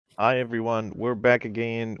Hi everyone, we're back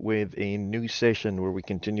again with a new session where we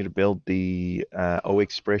continue to build the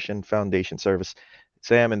OExpression foundation service.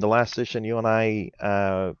 Sam, in the last session, you and I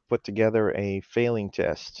put together a failing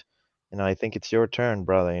test. I think it's your turn,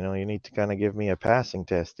 brother. You need to kind of give me a passing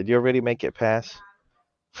test. Did you already make it pass?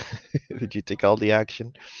 Did you take all the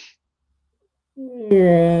action?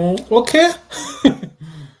 Okay.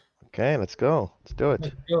 Okay, let's go. Let's do it.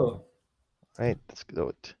 Let's go. Right, let's do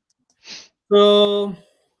it. So,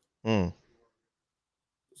 Hmm.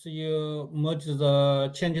 so you merge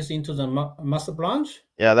the changes into the master branch.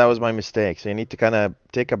 Yeah, that was my mistake. So you need to kind of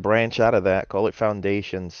take a branch out of that, call it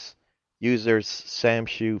foundations, users,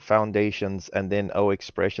 Samshu foundations, and then O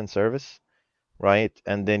expression service, right?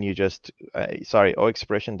 And then you just, sorry, O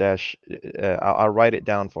expression dash, I'll write it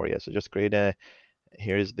down for you. So just create a,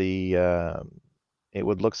 here's the, it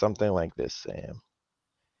would look something like this,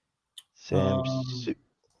 Samshu,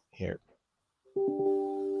 here.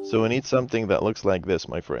 So we need something that looks like this,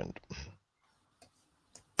 my friend.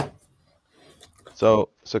 So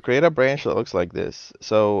create a branch that looks like this.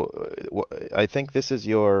 So I think this is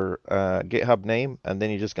your GitHub name, and then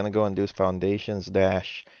you're just gonna go and do foundations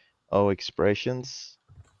dash O expressions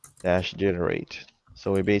dash generate.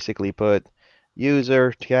 So we basically put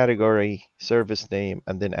user, category, service name,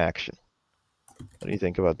 and then action. What do you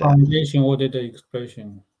think about that? Foundation or data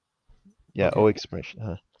expression. Yeah, Okay. O expression.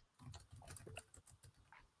 Huh.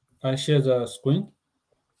 I share the screen.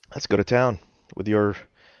 Let's go to town with your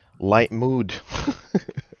light mood.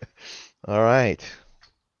 All right.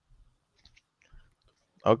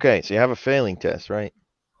 Okay, so you have a failing test, right?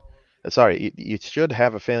 Sorry, you should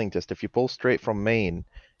have a failing test. If you pull straight from main,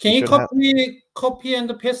 Can you you should have. copy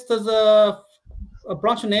and paste the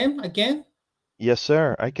branch name again? Yes,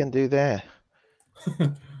 sir. I can do that.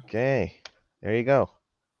 Okay, there you go.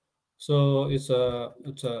 So it's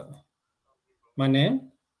my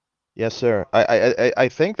name. Yes, sir. I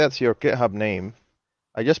think that's your GitHub name.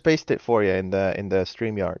 I just pasted it for you in the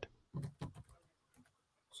StreamYard.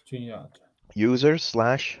 StreamYard. Users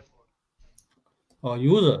slash. Oh,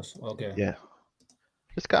 users. Okay. Yeah,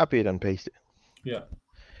 just copy it and paste it. Yeah.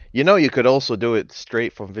 You could also do it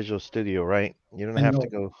straight from Visual Studio, right? You don't I have to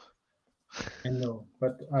know. go. I know.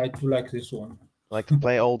 But I do like this one. Like to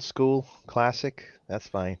play old school, classic? That's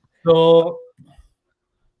fine. So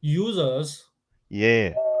users.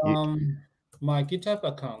 Yeah. You, My GitHub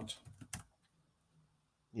account.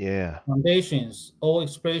 yeah. Foundations,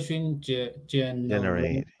 OExpression generate.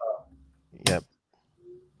 Generate. Yep.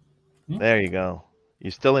 Hmm? There you go. You're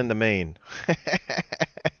still in the main.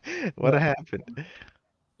 What Yeah. happened?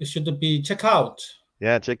 It should be checkout,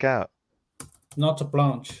 Yeah, check out. not a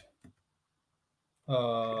branch.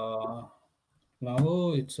 Now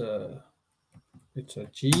it's a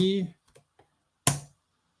G.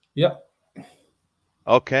 Yeah.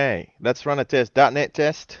 Okay, let's run a test. .NET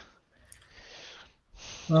test.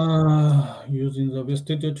 Using the Visual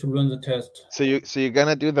Studio to run the test. So you're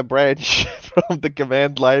gonna do the branch from the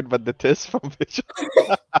command line, but the test from Visual.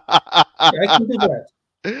 Yeah, I can do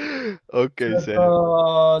that. Okay,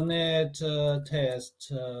 Sam. .NET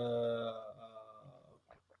test.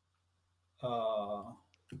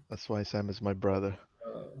 That's why Sam is my brother.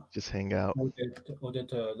 Just hang out. Audit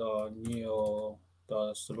the new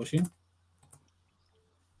the solution.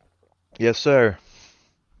 Yes, sir.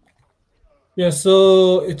 Yeah,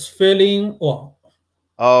 so it's failing. Oh,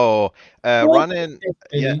 What run is in. it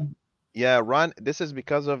Yeah, failing? yeah, run. This is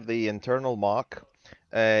because of the internal mock.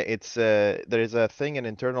 It's there is a thing in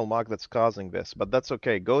internal mock that's causing this, but that's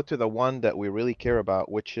okay. Go to the one that we really care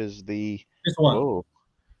about, which is the. This one, Whoa.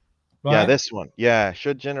 Yeah, right? this one. Yeah,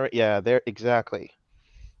 should generate. Yeah, there exactly.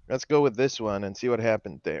 Let's go with this one and see what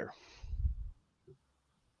happened there.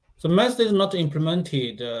 So method is not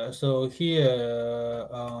implemented. So here,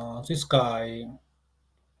 this guy,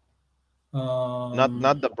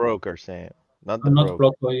 Not the broker, Sam. Not the not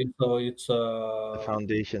broker. blocker. So it's The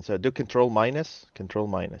foundation. So do control minus. Control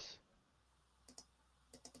minus.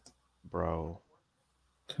 Bro.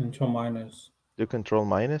 control minus. Do control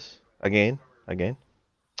minus. Again. Again.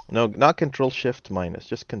 No, not control shift minus.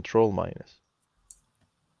 Just control minus.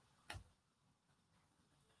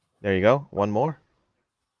 There you go. One more.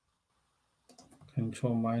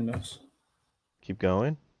 Control minus. Keep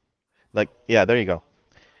going. Like, yeah, there you go.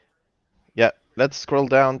 Yeah, let's scroll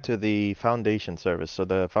down to the foundation service. So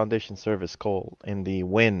the foundation service call in the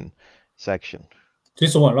win section.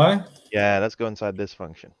 This one, right? Yeah, let's go inside this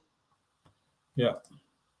function. Yeah.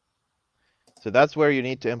 So that's where you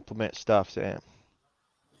need to implement stuff, Sam.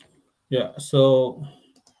 Yeah. So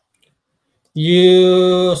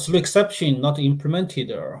use exception not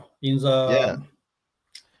implemented in the. Yeah.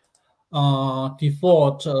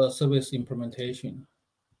 default service implementation.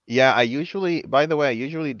 Yeah, by the way, I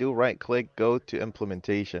usually do right click, go to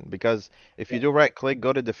implementation, because if you do right click,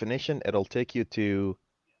 go to definition, it'll take you to,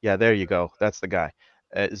 yeah, there you go. That's the guy.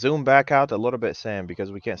 Zoom back out a little bit, Sam,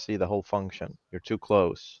 because we can't see the whole function. You're too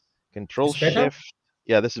close. Control It's better. Shift.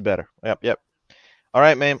 Yeah, this is better. Yep, yep. All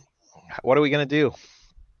right, man. What are we gonna do?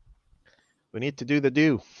 We need to do the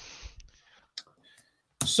do.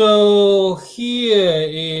 So here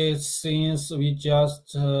is, since we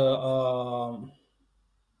just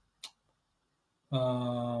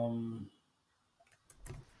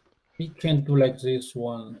we can do like this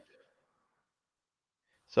one.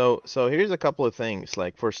 So here's a couple of things.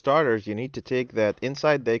 Like for starters, you need to take that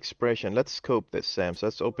inside the expression. Let's scope this, Sam. So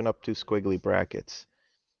let's open up two squiggly brackets.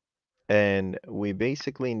 And we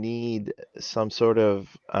basically need some sort of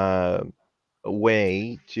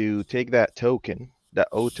way to take that token, that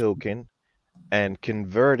O token, and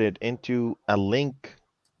convert it into a link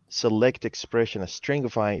select expression, a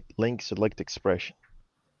stringified link select expression.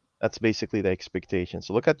 That's basically the expectation.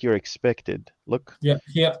 So look at your expected. Look, Yeah,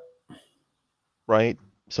 here. right?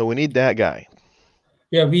 So we need that guy.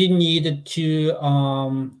 Yeah, we need to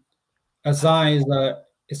assign the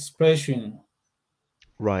expression,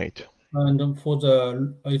 Right. and for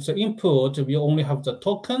the it's the input, we only have the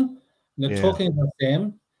token. The Yeah. token is the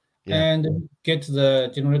same, Yeah. and get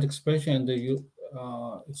the generate expression and the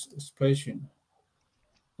expression.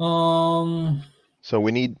 Um, So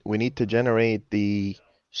we need to generate the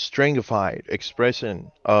stringified expression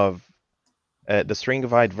of the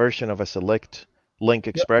stringified version of a select link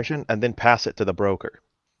yeah. expression and then pass it to the broker.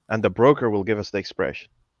 And the broker will give us the expression.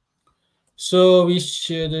 So we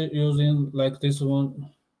should using like this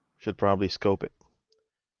one. Should probably scope it.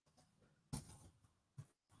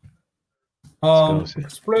 Let's go see.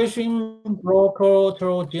 Expression broker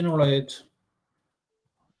to generate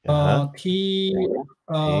Uh-huh. T T.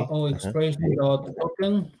 or Uh-huh. expression dot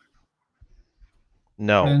token,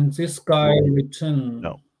 No. and this guy return.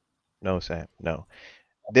 No. No, Sam. No.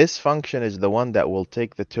 This function is the one that will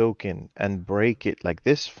take the token and break it. Like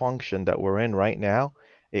this function that we're in right now,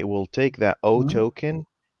 it will take that O Hmm? token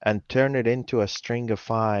and turn it into a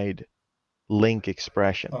stringified link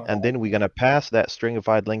expression. And then we're going to pass that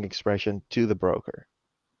stringified link expression to the broker.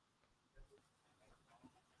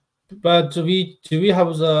 But do we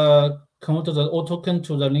have the convert the O token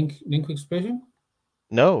to the link expression?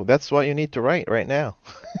 No, that's what you need to write right now.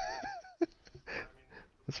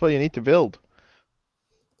 That's what you need to build.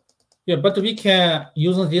 Yeah, but we can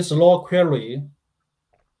use this raw query.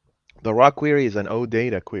 The raw query is an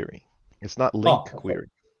OData query. It's not link Oh, okay. query.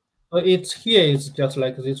 It's here is just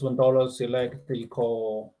like this one dollar select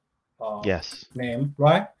equal Yes. name,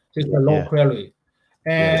 right? This is a raw Yeah. query.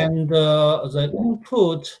 Yes. And the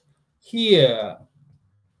input here,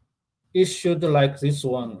 it should like this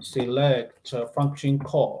one, select function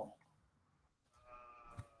call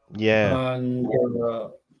Yeah. and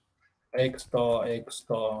x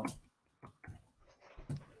star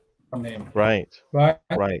name, Right. right?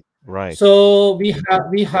 Right. Right. So we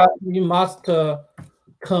must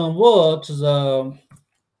convert the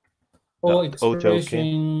The O O token.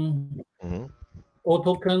 expression Mm-hmm. O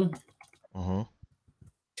token Mm-hmm.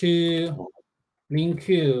 to link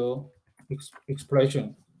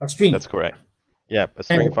expression, a string, That's correct. Yep. A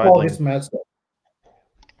and stringified call this link. method.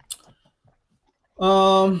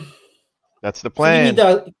 Um, That's the so plan.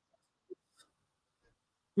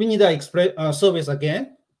 we need a express service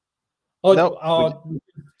again, or No,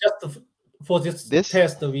 just for this this,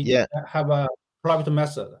 test we yeah, have a private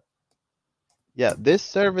method. yeah, this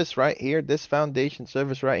service right here, this foundation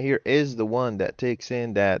service right here is the one that takes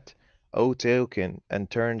in that O token and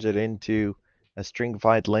turns it into a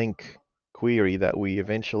stringified link query that we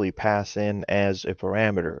eventually pass in as a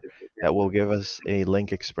parameter that will give us a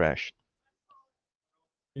link expression.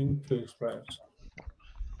 Link express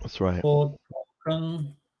That's right. for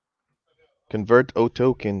token Convert O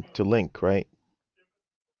token to link, right?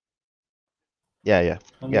 Yeah, yeah.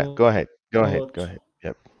 Yeah, go ahead. Go ahead. Go convert ahead.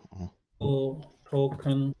 Yep. Mhm.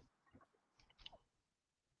 token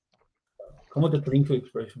convert to link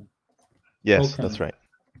expression Yes, that's token. right.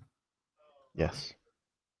 Yes.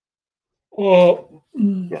 Oh,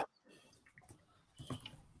 Yeah.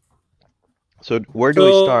 So where do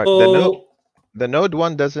we start? so The node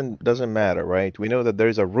one doesn't matter, right? We know that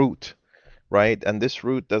there's a root, right? And this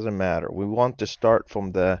root doesn't matter. We want to start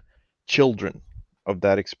from the children of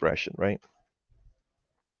that expression, right?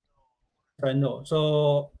 I know.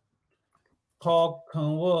 So talk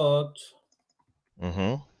convert,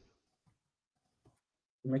 Mm-hmm.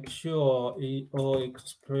 make sure all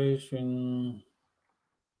expression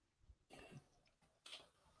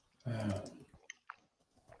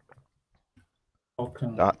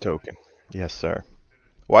Token. Dot token. Yes, sir.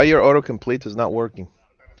 Why your autocomplete is not working?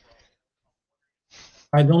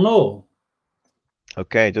 I don't know.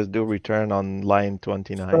 Okay, just do return on line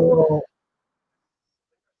 29. So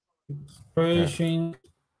Yeah. expression.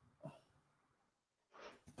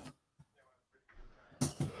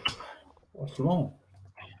 What's wrong?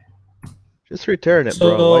 Just return it,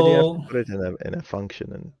 bro. Why do you have to So put it in a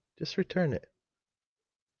function and just return it?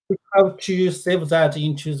 we have to save that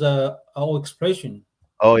into the our expression,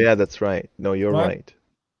 Oh yeah, that's right. No, you're right? right.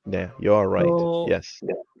 Yeah, you are right. So Yes.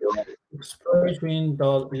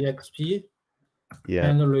 expression.exp Yeah,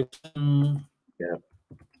 and return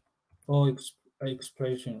or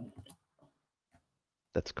expression.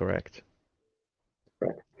 that's correct.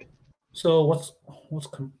 So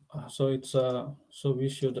so it's so we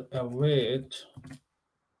should await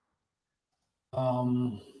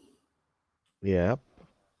Yeah.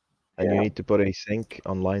 And you need to put async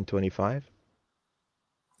on line 25.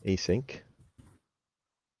 Async.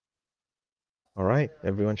 All right.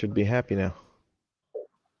 Everyone should be happy now.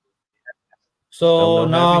 Still so no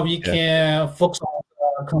happy? now we Yes. can focus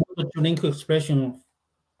on convert to link expression.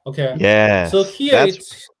 Okay. So Yes. here That's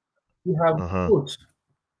it's we have uh-huh. root.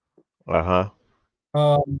 Uh-huh.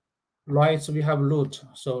 Right, so we have root.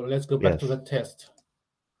 So let's go back to Yes. the test.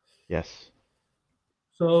 Yes.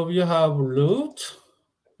 So we have root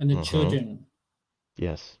and the Mm-hmm. children.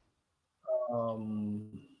 Yes.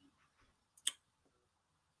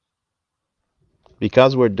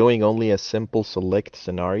 Because we're doing only a simple select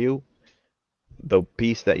scenario, the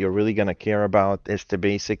piece that you're really gonna care about is to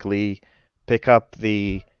basically pick up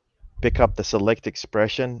the select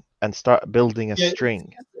expression and start building a Yeah,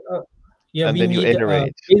 string, yeah, and we then you need a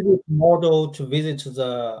iterate. basic model to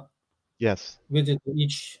Yes. visit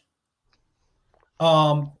each.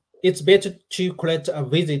 It's better to create a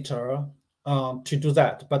visitor to do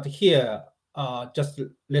that. But here, just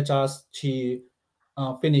let us to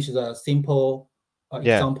finish the simple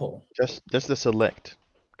Yeah. example. Just the select.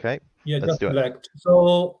 Okay. Yeah, Let's just do it. select.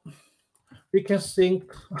 So we can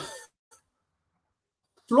think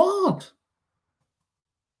slot.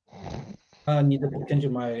 I need to change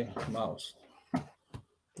my mouse.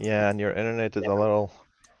 Yeah, and your internet is a little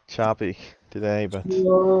choppy today, but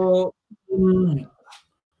So,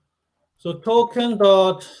 so token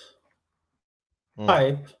dot mm.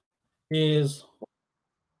 type is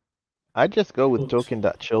I just go with root.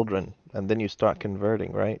 token.children, and then you start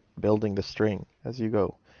converting, right? Building the string as you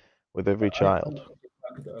go with every I child.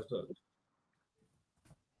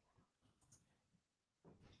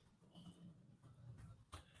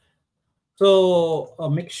 so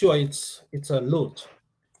make sure it's a root.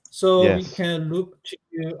 So we Yes. can look to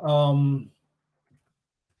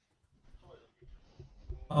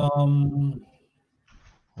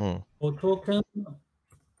Mm. for token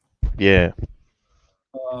Yeah.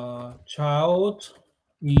 child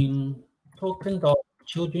in token dot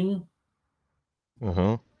children.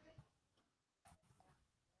 Mm-hmm.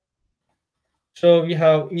 So we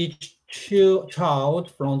have each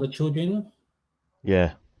child from the children,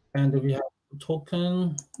 Yeah. and we have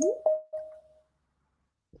token.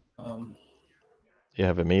 You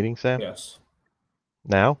have a meeting, Sam? Yes.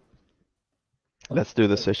 Now? Let's do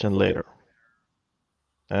the session Okay. later.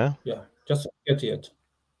 Huh? Yeah. Just forget it.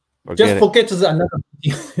 Forget Just it. forget the another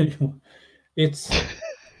video. it's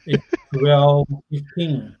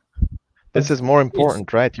 12:15. This But is more it's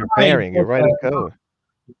important, right? You're time pairing, for you're writing code.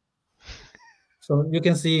 so you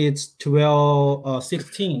can see it's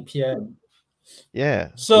 12:16 p.m. Yeah,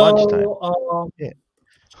 it's lunchtime. So Yeah.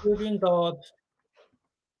 children dot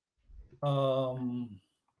um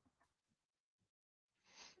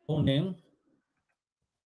full name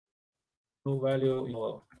no value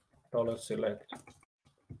your dollar select.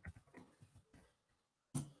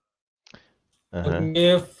 Uh-huh.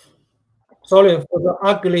 If sorry for the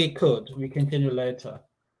ugly code, we continue later.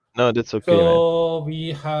 No, that's okay, man. So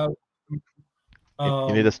we have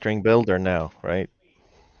You need a string builder now, right?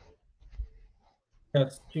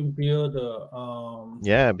 yes to build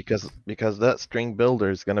Yeah, because that string builder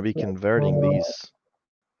is gonna be converting these.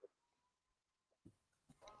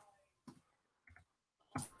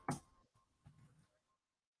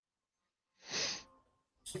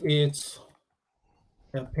 it's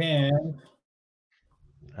append.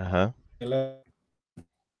 Uh-huh.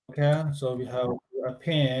 Okay, so we have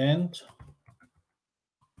append.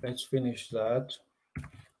 Let's finish that.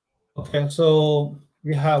 Okay, so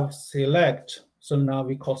we have select. So now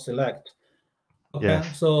we call select. Okay,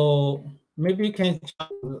 Yes. so maybe you can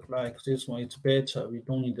like this one. It's better. We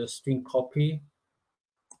don't need a string copy.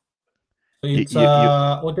 So You it's you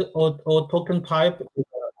you or token type.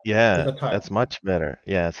 Yeah, the type. that's much better.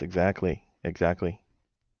 Yes, exactly. Exactly.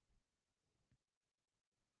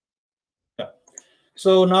 Yeah.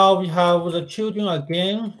 So now we have the children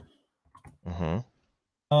again. Mm-hmm.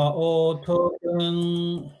 All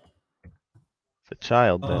token It's a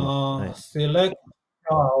child then, right? select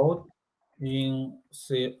child in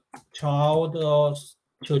child or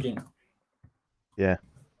children. Yeah,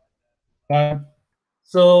 Right.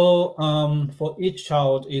 So for each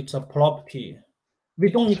child, it's a property. We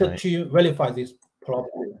don't that's need right. to verify this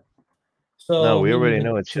property. No, So we we already need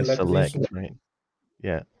know it's to just like this one. select, right?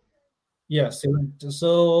 Yeah. Yes.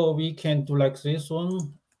 So we can do like this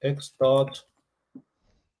one. X dot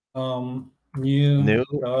new New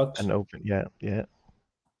dot, and open. Yeah, yeah,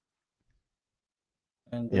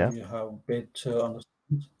 and then yeah, we have better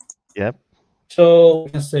understand. yep. So we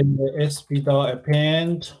can say sp dot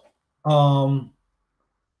append um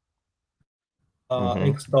Mm-hmm.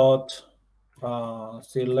 x dot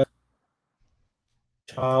select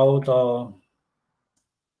child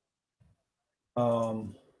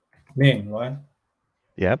um name, right?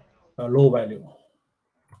 Yep. Low value.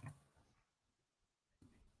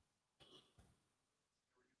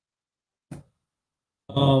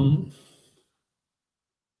 Um,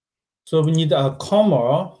 so we need a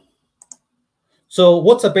comma. So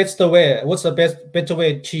what's the best way? What's the better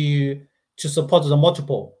way to support the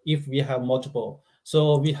multiple if we have multiple?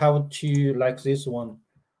 So we have to like this one,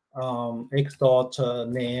 x dot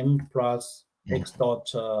name plus Mm. x dot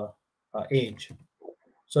age.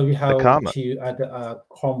 So we The have comma. to add a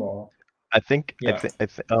comma. Yeah.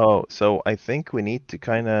 Oh, so I think we need to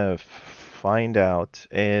kind of find out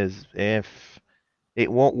is if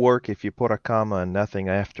it won't work if you put a comma and nothing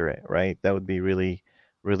after it, right? That would be really,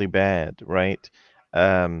 really bad, right?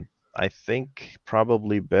 I think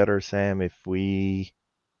probably better, Sam, if we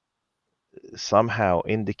somehow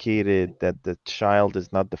indicated that the child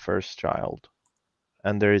is not the first child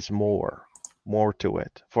and there is more to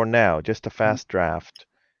it. For now, just a fast draft,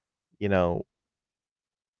 you know.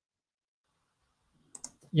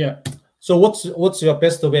 Yeah. So what's your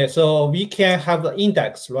best way? So we can have the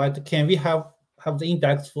index, right? Can we have the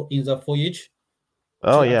index in the for each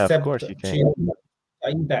Oh to yeah, of accept course you can. to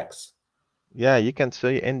index? Yeah, you can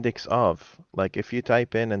say index of. Like if you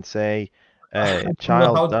type in and say I don't know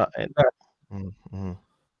child how to dot do that. mm, mm,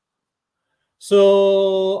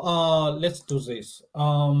 So let's do this.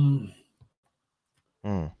 mm.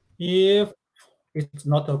 If it's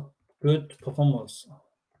not a good performance,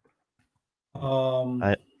 um,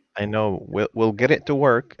 I I know we'll get it to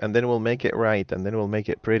work and then we'll make it right and then we'll make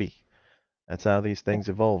it pretty. That's how these things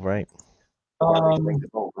evolve, right? um,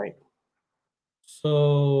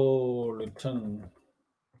 so return.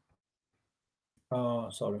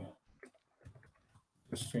 Sorry,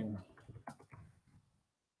 string.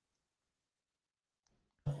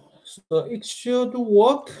 So it should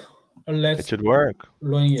work. It Let's should work.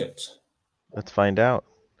 run it. Let's find out.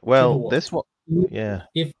 Should Well, work. this one, yeah,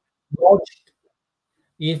 If logic,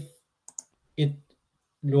 if it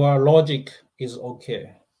your logic is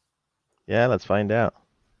okay. yeah, let's find out.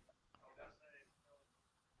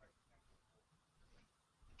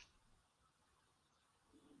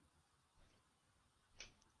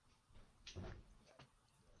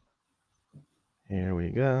 Here we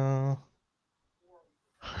go.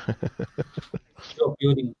 Still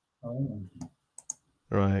building. Oh,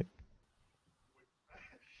 Right.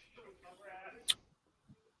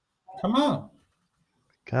 come on.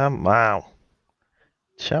 Come on.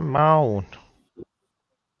 Come on.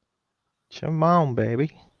 Come on,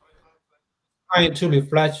 baby. Trying to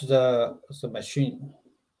refresh the machine.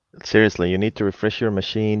 Seriously, you need to refresh your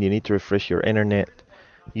machine, you need to refresh your internet.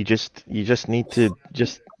 You just need to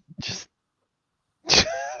just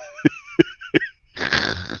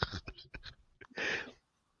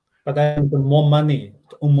But I need more money.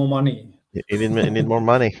 More money. you need more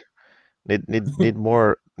money. Need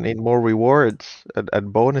more rewards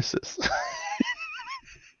and bonuses.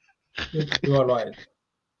 You are right.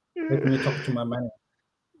 Let me talk to my manager.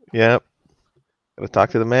 Yep. Gotta talk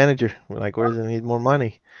to the manager. We're like, where's it need more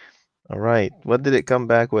money? All right. What did it come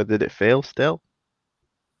back with? Did it fail still?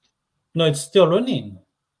 No, it's still running.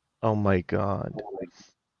 Oh my God.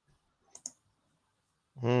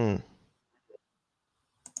 Hmm.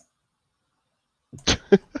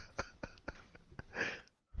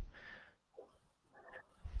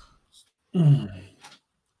 You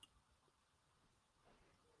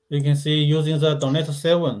can see using the Donate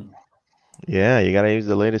 7. Yeah, you gotta use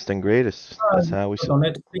the latest and greatest. That's how we should.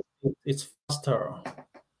 Donate 6, it's faster.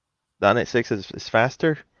 .NET 6 is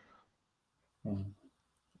faster? Mm.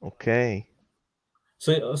 Okay.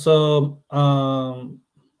 So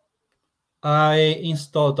I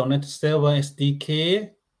installed .NET 7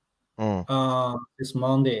 SDK Mm. this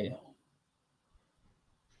Monday.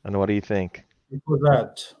 And what do you think? Before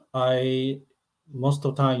that, I most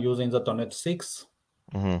of the time using the .NET 6.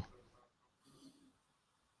 Mm-hmm.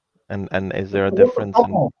 And is there a What's the difference in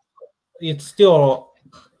problem? It's still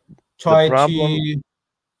the try problem? to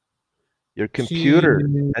Your computer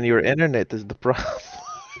and your internet is the problem.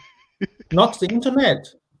 not the internet.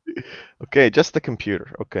 Okay, just the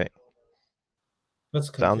computer. Okay, That's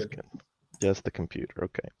sounds computer. good. Just the computer.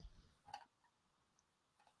 Okay.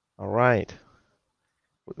 All right.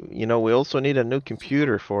 You know, we also need a new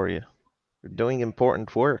computer for you. You're doing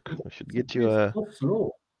important work. We should get you It's a so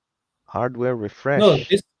slow. hardware No, refresh.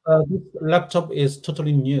 this laptop is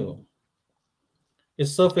totally new.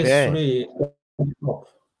 It's Surface Okay. 3 laptop.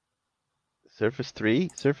 Surface 3?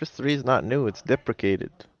 Surface 3 is not new, it's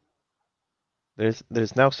deprecated.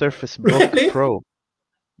 There's now Surface Book Really? Pro.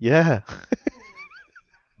 Yeah,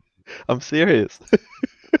 I'm serious.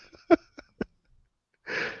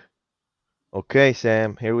 Okay,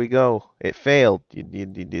 Sam, here we go. It failed. You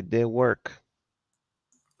didn't work.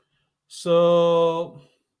 So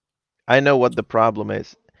I know what the problem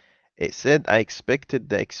is. It said I expected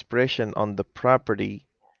the expression on the property,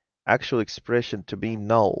 actual expression, to be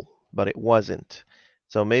null, but it wasn't.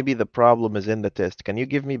 So maybe the problem is in the test. Can you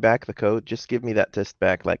give me back the code? Just give me that test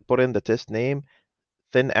back. Like put in the test name,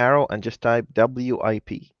 thin arrow, and just type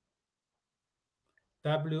WIP.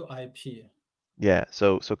 WIP. Yeah,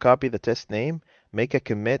 so copy the test name, make a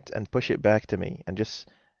commit, and push it back to me, and just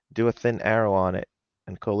do a thin arrow on it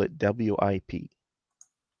and call it WIP.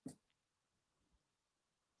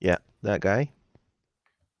 Yeah, that guy.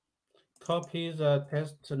 Copy the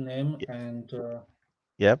test name Y- and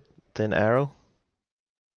Yep, thin arrow.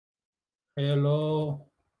 hello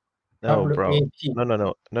No, bro. WAP.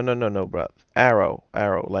 No, bro.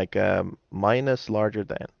 Arrow, like minus larger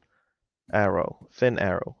than. Arrow, thin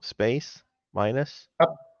arrow, space, minus.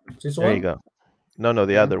 Up. This There you one? go. No,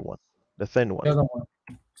 the Okay. other one, the thin The one. other one.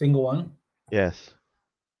 Single one. Yes,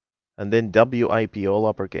 and then WIP, all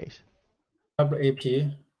uppercase.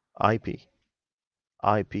 WAP. IP.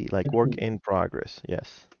 IP, like work in progress.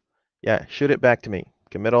 Yes. Yeah, shoot it back to me.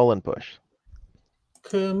 Commit all and push.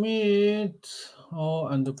 Commit all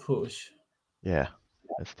and push. Yeah,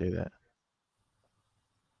 let's do that.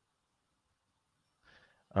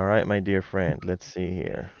 All right, my dear friend, let's see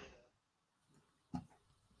here.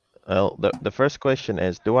 Well, the first question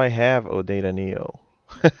is, do I have OData Neo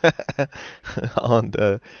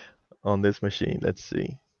on this machine? Let's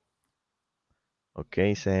see.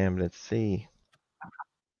 Okay, Sam, let's see.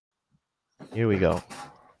 Here we go.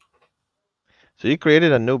 So you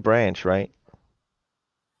created a new branch, right?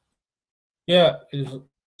 Yeah, it's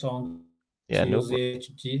on Yeah,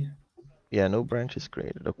 TUZHG. new branch is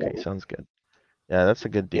created. Okay, sounds good. Yeah, that's a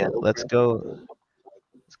good deal. Let's go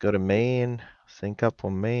to main, sync up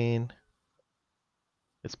on main.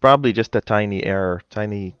 It's probably just a tiny error,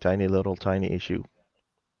 tiny little tiny issue.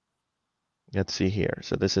 Let's see here.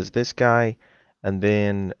 So this is this guy, and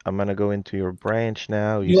then I'm gonna go into your branch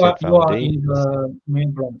now. You said You are in foundations. the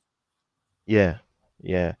main branch. Yeah,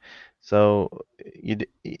 yeah. So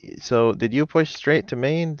so did you push straight to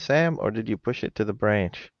main, Sam, or did you push it to the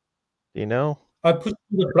branch? Do you know? I put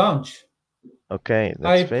the branch. Okay,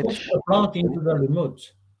 let's I push fetch. the branch into the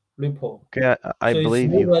remote repo. Okay, I So it's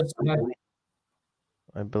believe you. always like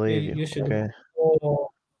I believe you. you should Okay, go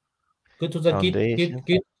to the foundation.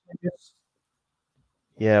 Git.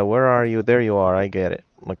 Yeah, where are you? There you are. I get it.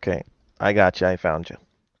 Okay, I got you. I found you.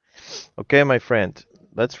 Okay, my friend,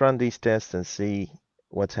 let's run these tests and see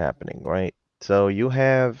what's happening, right? So you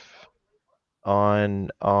have on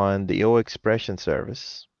the OExpression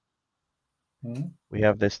service, Hmm. we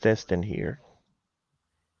have this test in here,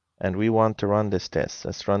 and we want to run this test.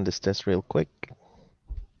 Let's run this test real quick.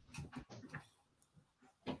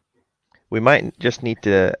 We might just need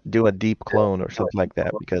to do a deep clone or something like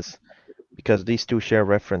that because these two share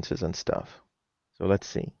references and stuff. So let's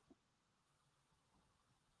see.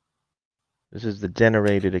 This is the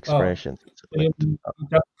generated Oh, expressions. so you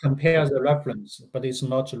just compare the reference, but it's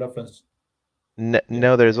not reference. Yeah, No, yeah,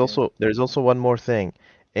 yeah. there's also one more thing.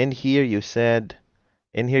 In here you said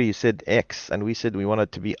in here you said X, and we said we want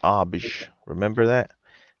it to be obj. Remember that?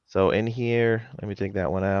 So in here, let me take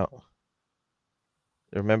that one out.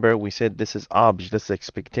 Remember, we said this is obj, this is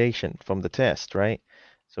expectation from the test, right?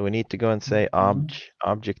 So we need to go and say Mhm.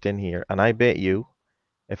 object in here. And I bet you,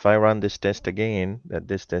 if I run this test again, that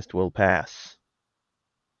this test will pass.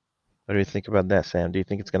 What do you think about that, Sam? Do you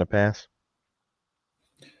think it's going to pass?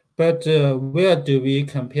 But where do we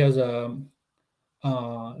compare the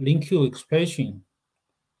link queue expression?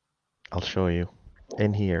 I'll show you.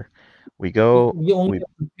 In here, we go. We only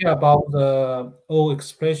We care about the O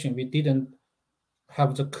expression. We didn't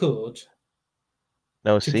have the code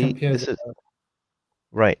no. to See, compare this the. is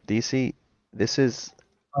right. Do you see? This is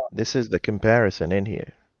this is the comparison in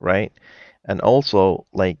here, right? And also,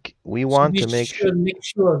 like, we So want we to make sure should make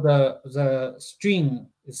sure the string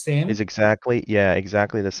is is same. exactly, yeah,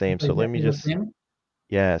 exactly the same. It's So let me exactly the just, same.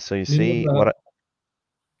 yeah. So you Remove see the what?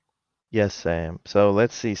 Yes, Sam. So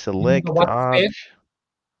let's see. remove the Select what space. obj.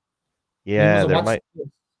 Remove Yeah, the there what might. space.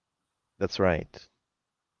 That's right.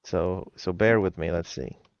 So bear with me. Let's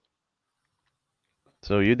see.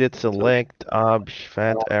 So you did select obj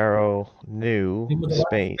fat arrow new Remove the what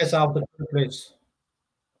space space. out of the place.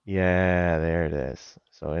 Yeah, there it is.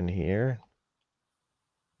 So in here,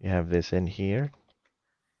 you have this in here,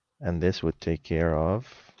 and this would take care of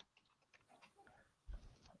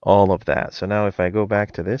all of that. So now if I go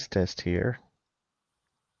back to this test here,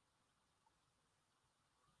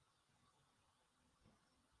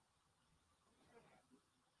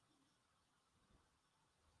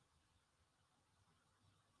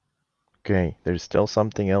 okay, there's still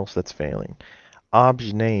something else that's failing.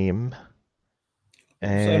 Obj name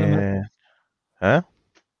What's the error message? and huh?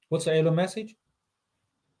 What's the error message?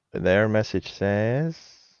 Their message says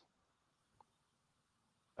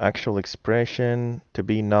actual expression to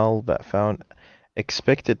be null but found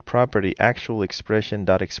expected property actual expression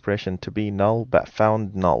dot expression to be null but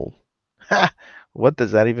found null. Ha! What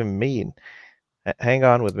does that even mean? Hang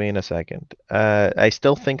on with me in a second. I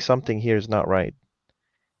still think something here is not right.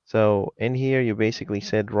 So in here you basically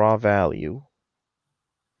said raw value.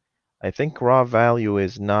 I think raw value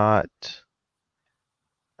is not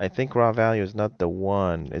I think raw value is not the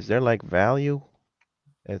one. Is there like value?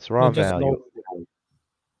 It's raw No, just value. no.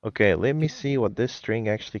 Okay, let me see what this string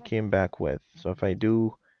actually came back with. So if I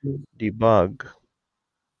do debug,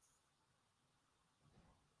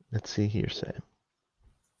 let's see here, Sam.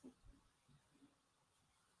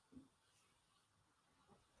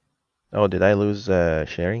 Oh, did I lose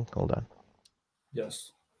sharing? Hold on.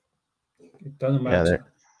 Yes. It doesn't Yeah, there. matter.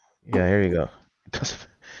 Yeah, here you go. It doesn't.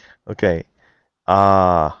 Okay.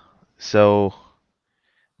 Ah, so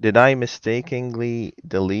did I mistakenly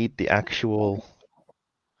delete the actual?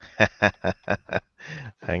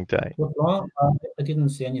 Hang tight. What's wrong? I didn't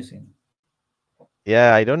see anything.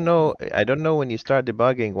 Yeah, I don't know. I don't know when you start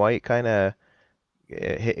debugging why it kind of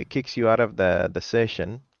it kicks you out of the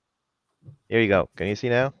session. Here you go. Can you see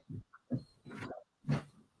now?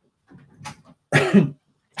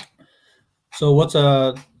 So what's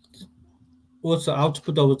the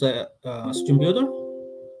output of the stream builder?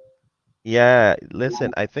 Yeah,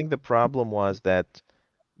 listen, I think the problem was that,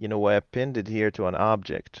 you know, I pinned it here to an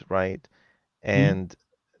object, right? Hmm? And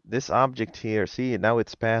this object here, see, now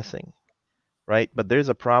it's passing, right? But there's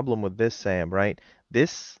a problem with this, Sam, right?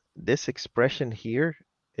 This expression here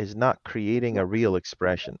is not creating a real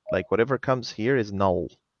expression. Like whatever comes here is null.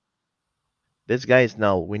 This guy is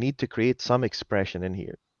null. We need to create some expression in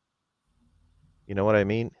here. You know what I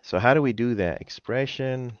mean? So how do we do that?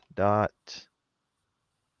 Expression dot,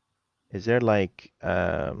 is there like,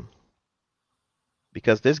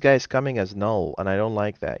 because this guy is coming as null and I don't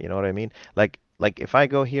like that. You know what I mean? Like if I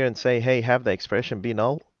go here and say, hey, have the expression be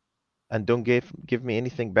null and don't give me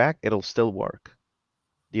anything back, it'll still work.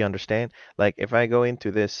 Do you understand? Like if I go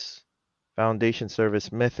into this foundation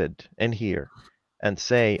service method in here and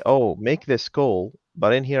say, oh, make this call,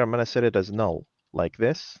 but in here I'm gonna set it as null, like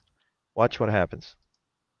this. Watch what happens.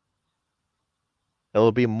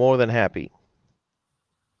 It'll be more than happy.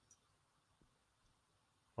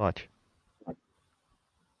 Watch.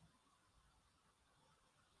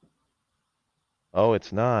 Oh,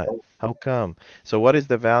 it's not. How come? So what is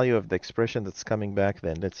the value of the expression that's coming back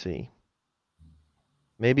then? Let's see.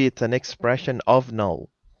 Maybe it's an expression of null,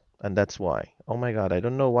 and that's why. Oh my God, I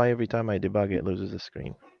don't know why every time I debug it loses the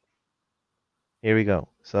screen. Here we go.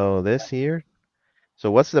 So this here. So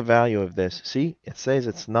what's the value of this? See, it says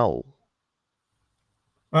it's null.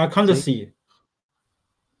 I can't See? see.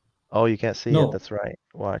 Oh, you can't see it. No. That's right.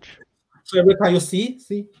 Watch. So every time you see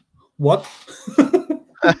what?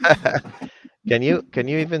 Can you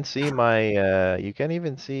even see my you can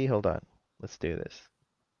even see, hold on. Let's do this.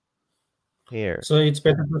 Here. So it's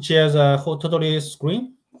better to share the whole totally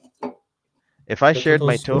screen. If I The shared total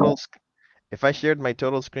my screen. if I shared my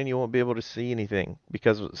total screen, you won't be able to see anything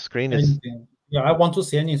because the screen is Anything. Yeah, I want to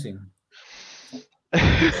see anything.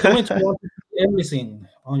 Currently, want to see everything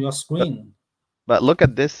on your but screen. but look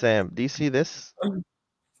at this, Sam. Do you see this?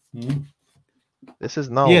 Hmm. This is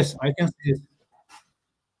null. Yes, I can see it.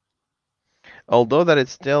 Although that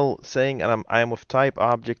it's still saying I'm of type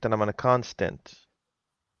object and I'm on a constant.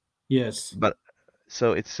 Yes. But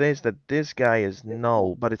so it says that this guy is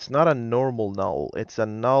null, but it's not a normal null. It's a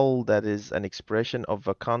null that is an expression of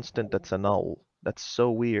a constant that's a null. That's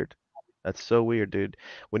so weird. That's so weird, dude.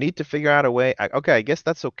 We need to figure out a way. Okay, I guess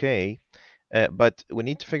that's okay. But we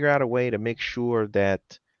need to figure out a way to make sure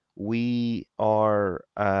that we are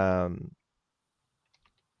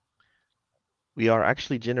we are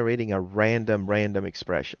actually generating a random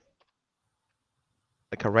expression,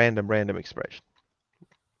 like a random expression.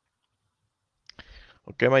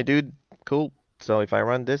 Okay, my dude, cool. So if I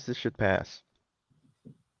run this, this should pass.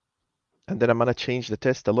 And then I'm gonna change the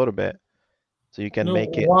test a little bit so you can No,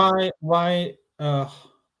 make it. why,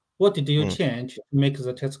 what did you Hmm. change to make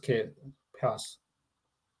the test case pass?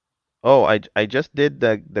 Oh, I just did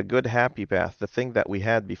the good happy path, the thing that we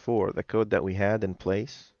had before, the code that we had in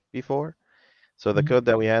place before. So the Mhm. code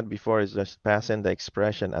that we had before is just pass in the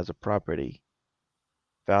expression as a property,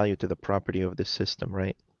 value to the property of the system,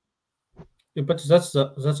 right? Yeah, but that's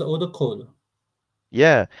the old code.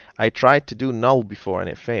 Yeah, I tried to do null before and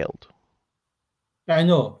it failed. I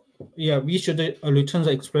know. Yeah, we should return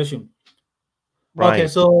the expression. Okay, Right.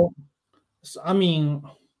 so I mean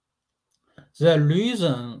the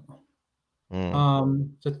reason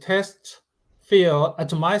Mm. the test failed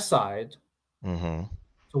at my side. Mm-hmm. So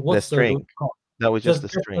The what's the root string. cause? That was just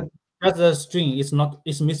Just the string. that's the string. It's not.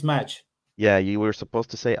 It's mismatch. Yeah, you were supposed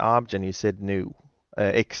to say obj and you said new,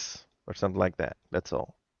 x or something like that. That's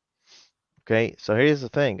all. Okay, so here's the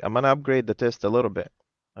thing. I'm gonna upgrade the test a little bit.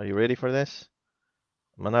 Are you ready for this?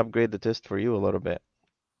 I'm gonna upgrade the test for you a little bit.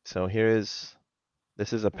 So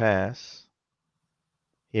this is a pass.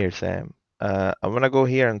 Here, Sam. I'm gonna go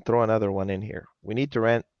here and throw another one in here. We need to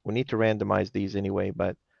randomize these anyway,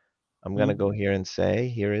 but I'm gonna go Mm. here and say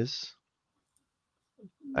here is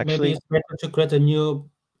Maybe actually it's better to create a new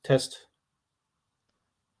test.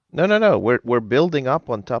 no. We're building up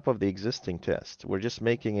on top of the existing test. We're just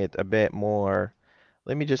making it a bit more.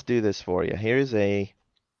 Let me just do this for you. Here's a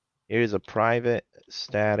private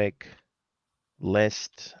static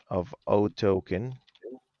list of O token,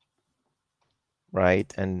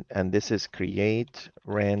 right? And this is create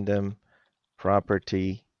random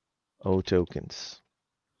property O tokens.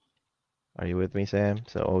 Are you with me, Sam?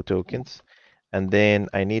 So O tokens. And then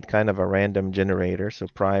I need kind of a random generator. So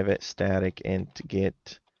private static int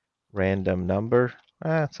get random number,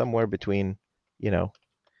 somewhere between, you know,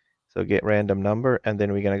 so get random number. And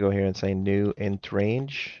then we're going to go here and say new int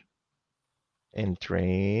range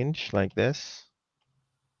like this.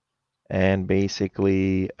 And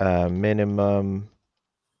basically minimum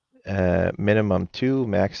 2,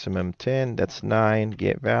 maximum 10, that's 9,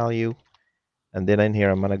 get value. And then in here,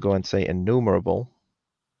 I'm going to go and say enumerable,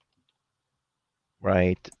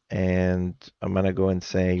 right? And I'm going to go and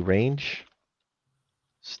say range,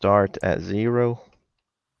 start at 0,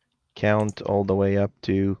 count all the way up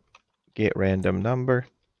to get random number.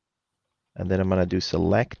 And then I'm going to do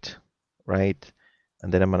select, right?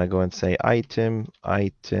 And then I'm going to go and say item,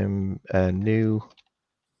 new,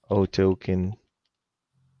 O token,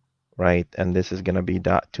 right? And this is going to be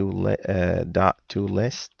dot to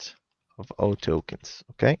list of O tokens,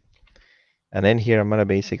 okay? And then here I'm going to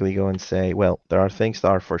basically go and say, well, there are things that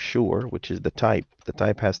are for sure, which is the type. The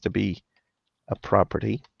type has to be a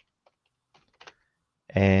property.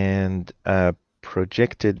 And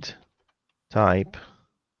projected type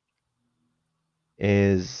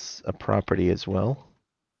is a property as well.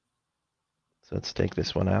 So let's take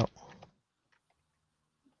this one out.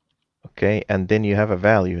 Okay, and then you have a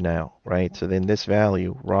value now, right? So then this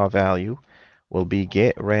value, raw value, will be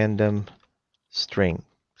get random string.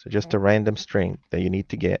 So just a random string that you need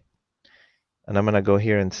to get. And I'm going to go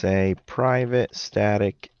here and say private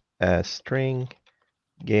static string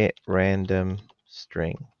get random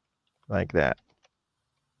string like that.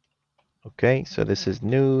 Okay, so this is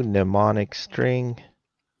new mnemonic string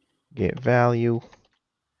get value.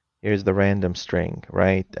 Here's the random string,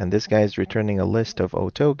 right? And this guy is returning a list of O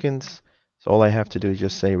tokens. So all I have to do is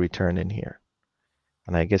just say return in here.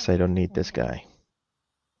 And I guess I don't need this guy.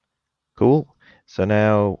 Cool. So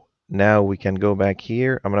now we can go back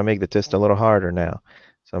here. I'm gonna make the test a little harder now.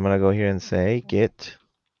 So I'm gonna go here and say get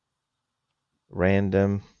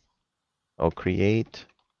random or create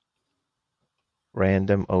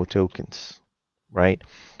random O tokens, right?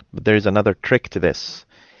 But there's another trick to this.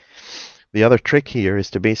 The other trick here is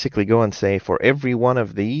to basically go and say for every one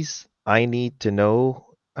of these, I need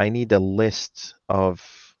a list of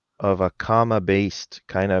a comma based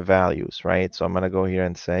kind of values, right? So I'm gonna go here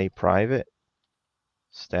and say private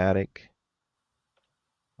static.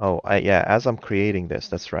 Oh, yeah, as I'm creating this,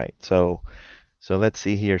 that's right. So let's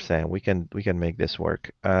see here, Sam. We can make this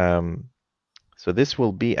work. So this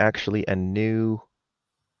will be actually a new,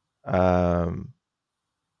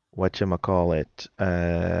 whatchamacallit,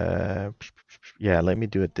 yeah, let me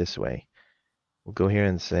do it this way. We'll go here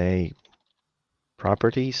and say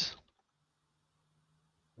properties,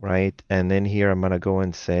 right? And then here I'm going to go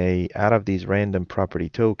and say out of these random property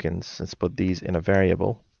tokens, let's put these in a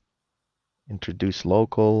variable, introduce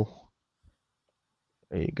local,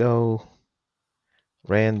 there you go,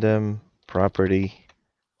 random property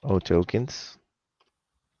O tokens.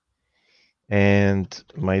 And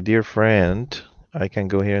my dear friend, I can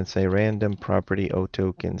go here and say random property O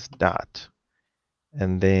tokens dot.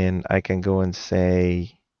 And then I can go and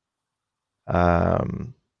say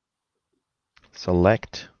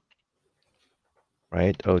select,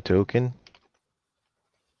 right, O token.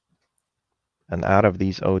 And out of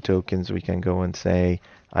these O tokens, we can go and say,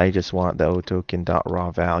 I just want the O token dot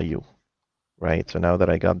raw value, right? So now that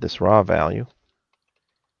I got this raw value,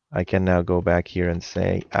 I can now go back here and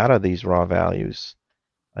say, out of these raw values,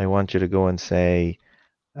 I want you to go and say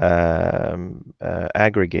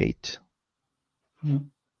aggregate,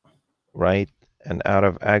 right? And out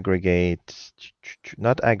of aggregate,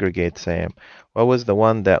 not aggregate, Sam. What was the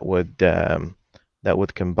one that would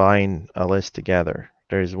combine a list together?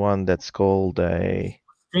 There's one that's called a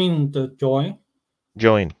String the join.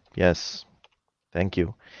 join. Yes, thank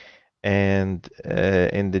you. And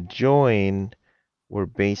in the join, we're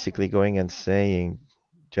basically going and saying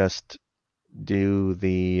just do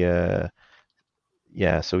the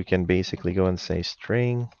yeah. So we can basically go and say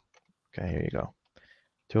string. Okay, here you go.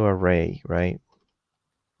 To array, right?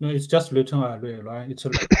 No, it's just return array, right? It's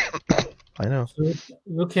a I know. so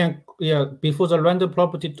you can before the random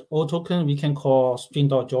property O token we can call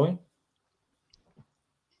string.join.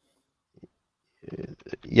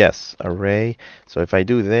 Yes, array. So if I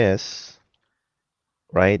do this,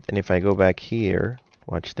 right, and if I go back here,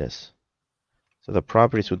 watch this. So the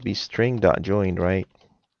properties would be string.join, right?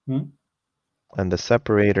 Hmm? And the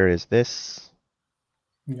separator is this,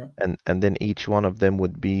 Yeah. and then each one of them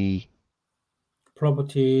would be,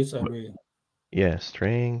 Properties array. yeah,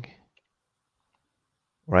 string,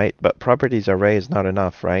 right? But properties array is not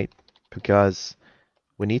enough, right? Because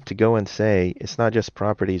we need to go and say it's not just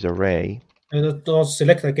properties array. And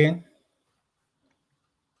select again.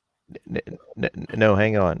 No,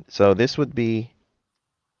 hang on. So this would be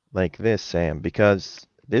like this, Sam, because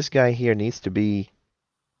this guy here needs to be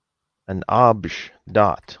an obj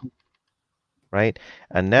dot, right?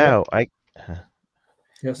 And Yeah. now I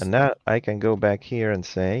Yes. and now I can go back here and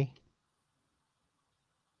say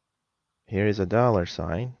here is a dollar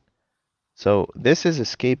sign. So this is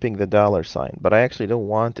escaping the dollar sign, but I actually don't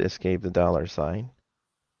want to escape the dollar sign.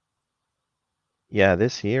 Yeah,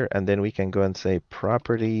 this here, and then we can go and say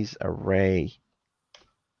properties array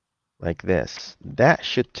like this. That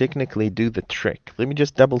should technically do the trick. Let me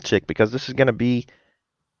just double check because this is going to be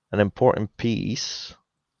an important piece.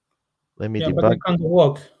 Let me Yeah, but it debug. can't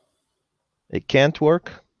work It can't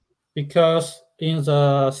work. because in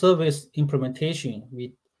the service implementation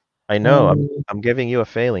we I know. I'm only I'm giving you a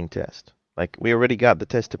failing test. Like we already got the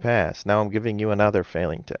test to pass. Now I'm giving you another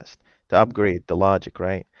failing test to upgrade the logic,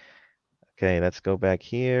 right? Okay, let's go back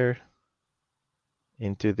here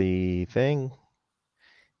into the thing.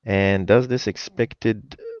 And does this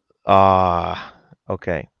expected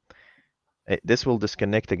okay. This will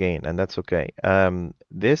disconnect again, and that's okay.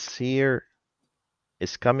 This here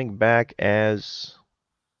is coming back as,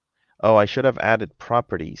 oh, I should have added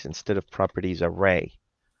properties instead of properties array,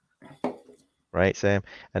 right, Sam?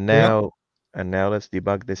 And yeah. now, and now let's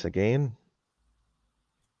debug this again.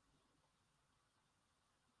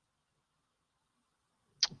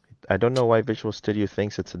 I don't know why Visual Studio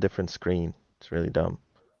thinks it's a different screen. It's really dumb.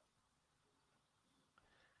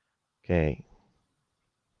 Okay.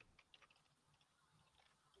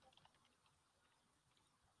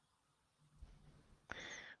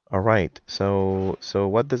 All right. So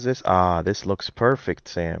what does this? Ah, this looks perfect,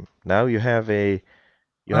 Sam. Now you have a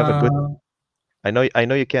good. Uh, I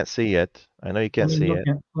know you can't see it. I know you can't see it.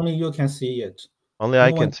 only you can see it. Only I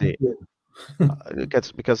No can one see can it. see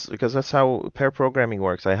it. Because that's how pair programming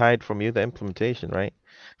works. I hide from you the implementation, right?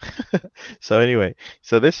 So anyway,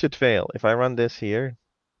 so this should fail. If I run this here,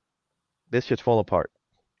 this should fall apart.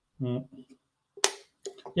 Mm.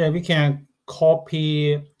 Yeah, we can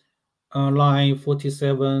copy line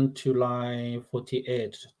 47 to line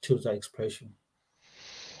 48 to the expression.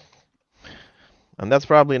 And that's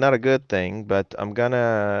probably not a good thing, but I'm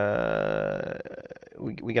gonna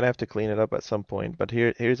we're gonna have to clean it up at some point. But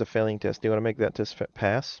here's a failing test. Do you want to make that test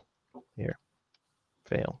pass? Here,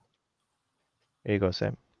 fail. Here you go,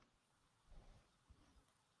 Sam.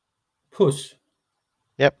 Push.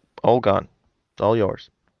 Yep, all gone. all yours.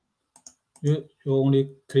 You only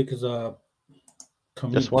click the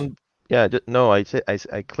commit. Just one. Yeah. No, I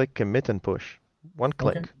click commit and push. One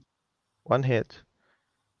Okay. click. One hit.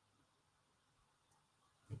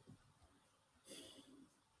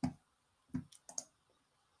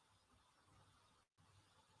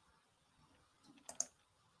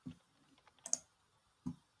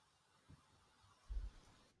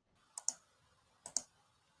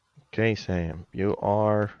 Okay, Sam, you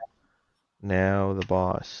are now the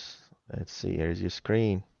boss. Let's see, here's your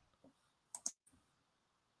screen.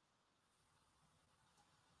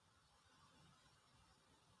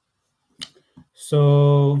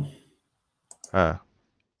 So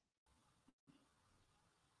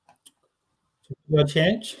your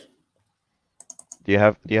change. Do you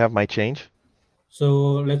have my change?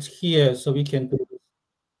 So let's here. So we can do.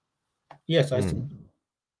 Yes, I think. Hmm.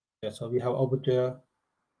 Yeah, so we have object.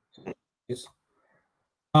 Yes.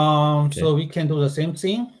 Okay. So we can do the same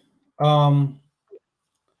thing. For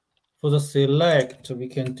the select, we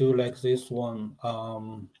can do like this one.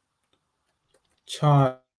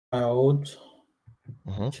 Child,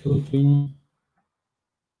 children,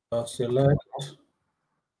 select.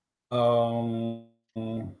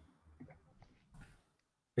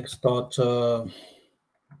 X dot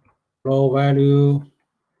raw value,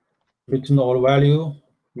 return all value.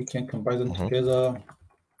 We can combine them together.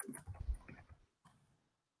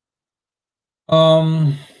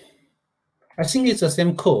 I think it's the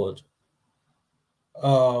same code.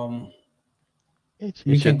 It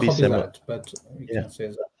We should can be copy similar. that, but we Yeah. can say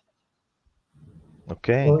that.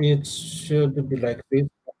 Okay. So it should be like this.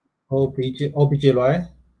 OBJ, right?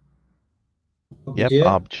 Yep.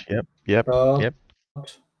 OBJ. Yep. Dot, Yep.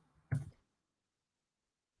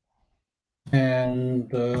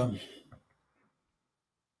 and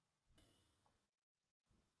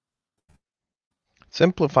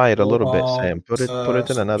Simplify it a little bit, Sam. Put it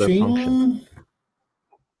in another function.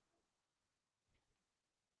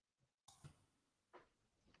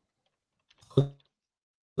 string.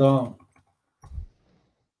 So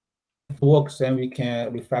it works, and we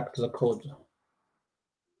can refactor the code.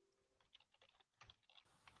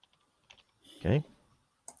 Okay.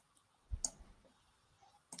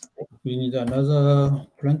 We need another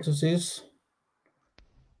parenthesis.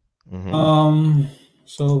 Mm-hmm.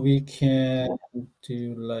 So we can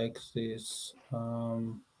do like this.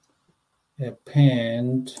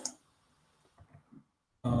 Append.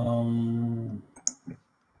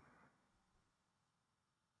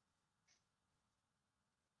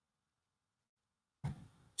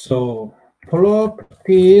 So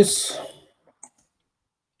properties.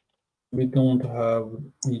 We don't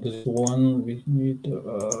need this one. We need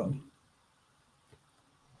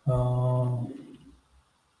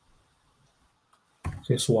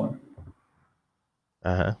this one.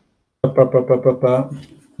 Uh-huh.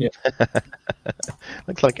 Yeah.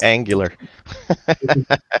 Looks like Angular.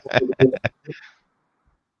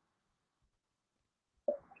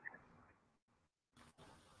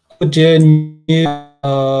 We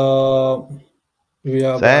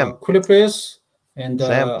have Sam, Quillipress and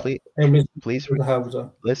Sam, everything please should have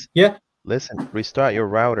the listen. Listen, restart your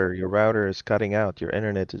router. Your router is cutting out. Your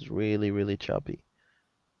internet is really, really choppy.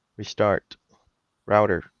 Restart.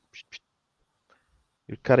 Router.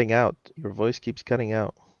 You're cutting out. Your voice keeps cutting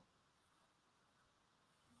out.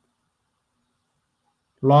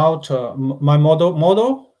 router. My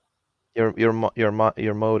model.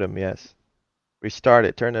 Your modem, yes. Restart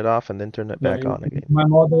it. Turn it off and then turn it No, back on again. my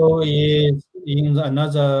model is in In the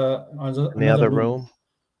another other room. room.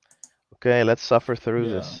 Okay, let's suffer through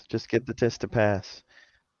Yeah. this. Just get the test to pass.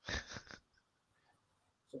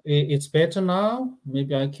 It's better now.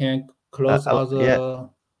 Maybe I can close other.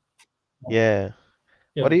 Yeah. Yeah.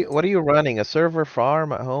 What are you running? A server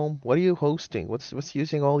farm at home? What are you hosting? What's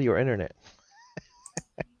using all your internet?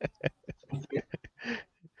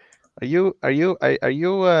 I don't Are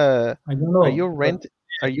know, you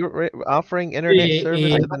but offering internet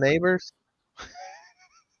service to the neighbors?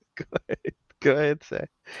 Go ahead, say.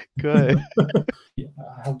 Go ahead. yeah,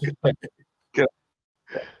 I have to check. Go.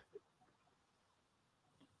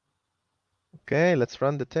 Okay, let's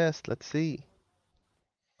run the test. Let's see.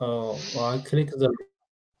 Oh, well, I click the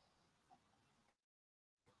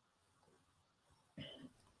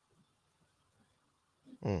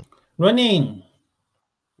running.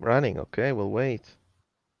 Running. Okay, we'll wait.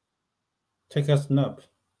 Take a snap.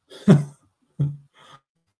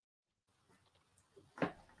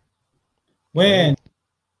 When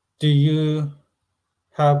do you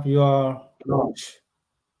have your lunch?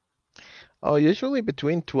 Oh, usually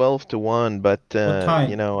between 12 to 1, but What time?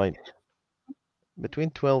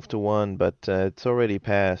 between 12 to 1, but it's already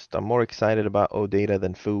passed. I'm more excited about OData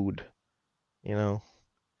than food. You know,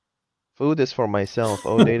 food is for myself,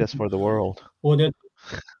 OData is for the world. Or that,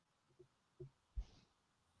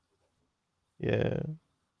 Yeah.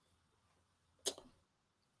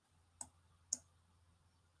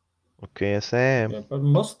 Okay, Sam. yeah, but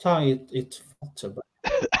most time it's faster. But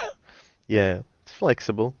Yeah, it's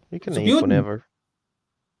flexible. You can it's eat building. whenever.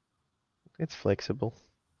 It's flexible.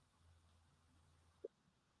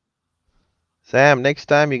 Sam, next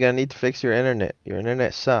time you're gonna need to fix your internet. Your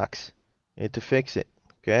internet sucks. You need to fix it.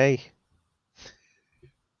 Okay?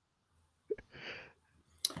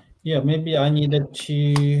 Yeah, maybe I needed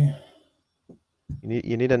You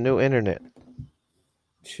need a new internet.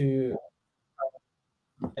 to.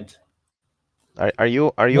 Are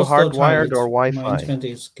you Most of the time, hardwired or it's my Wi-Fi? internet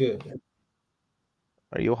is good.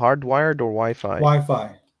 Are you hardwired or Wi-Fi?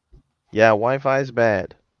 Wi-Fi. Yeah, Wi-Fi is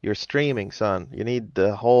bad. You're streaming, son. You need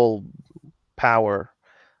the whole power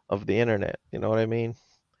of the internet. You know what I mean?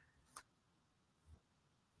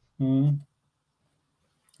 Hmm.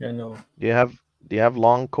 I know. Do you have do you have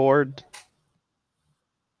long cord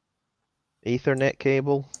Ethernet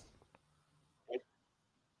cable?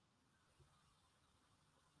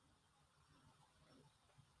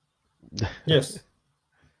 Yes.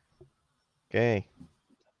 Okay.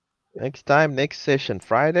 Next time, next session,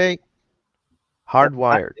 Friday,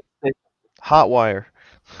 hardwired, hot wire.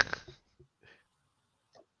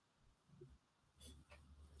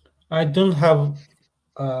 I don't have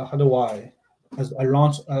how do I as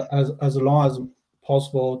long as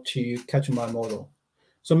possible to catch my model.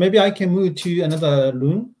 So maybe I can move to another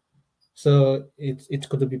room. So it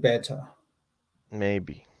could be better.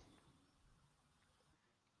 Maybe.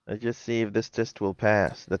 Let's just see if this test will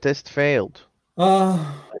pass. The test failed.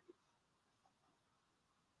 Uh,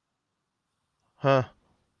 Huh.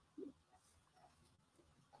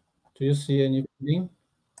 do you see anything?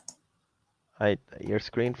 Your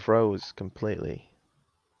screen froze completely.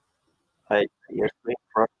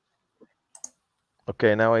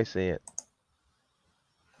 Okay, now I see it.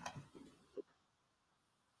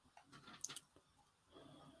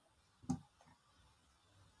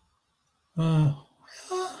 Uh,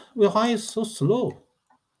 why is so slow?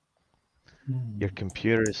 Your Hmm.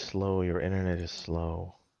 computer is slow, your internet is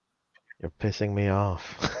slow. You're pissing me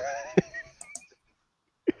off.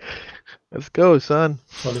 Let's go, son.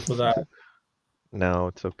 Sorry for that. No,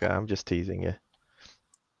 it's okay. I'm just teasing you.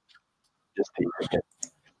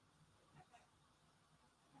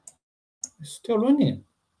 It's still running.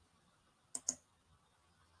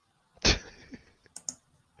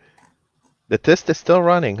 The test is still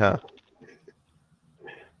running, huh?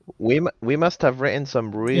 We must have written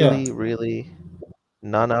some Yeah, really, really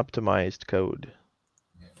non-optimized code.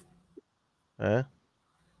 Huh?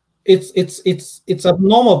 it's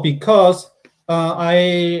abnormal because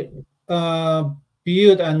I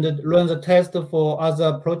build and run the test for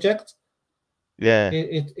other projects. Yeah,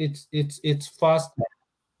 It's fast,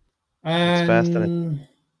 it's fast and and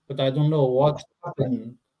but I don't know what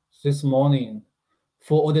happened this morning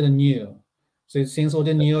for Audit New. So since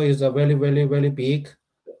Audit New is a very big yeah,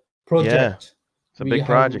 project, it's a we big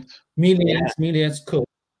have project. millions code.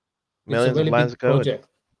 It's a Millions of very lines of big code. project.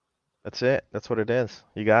 That's it. That's what it is.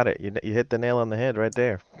 You got it. You hit the nail on the head right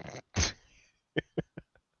there.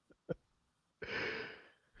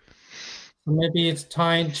 So maybe it's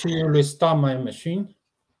time to restart my machine.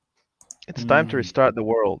 It's time to Hmm. restart the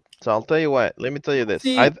world. So I'll tell you what. Let me tell you this.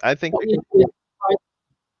 See, I think.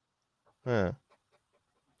 Huh.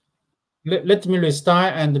 let me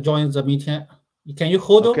restart and join the meeting. Can you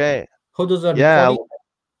Okay. hold the Yeah. recording?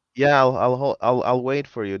 I'll wait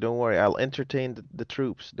for you. Don't worry. I'll entertain the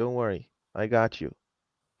troops. Don't worry. I got you.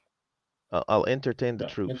 I'll entertain the Yeah,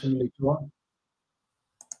 let troops. me rejoin.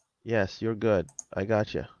 Yes, you're good. I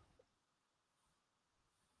got you.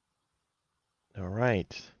 All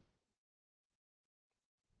right.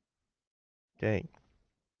 Okay.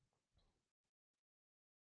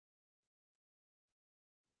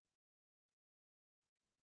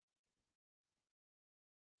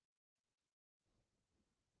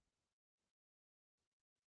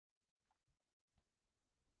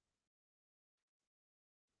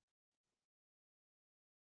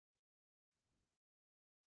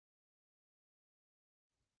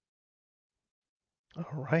 All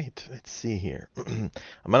right. Let's see here. I'm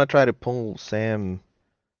gonna try to pull Sam's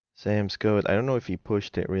code. I don't know if he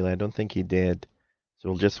pushed it really. I don't think he did. So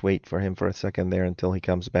we'll just wait for him for a second there until he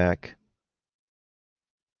comes back.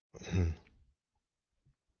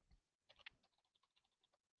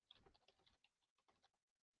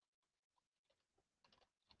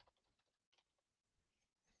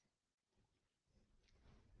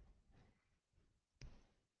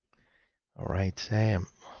 right, Sam.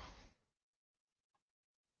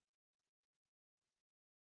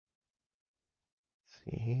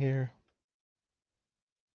 See here.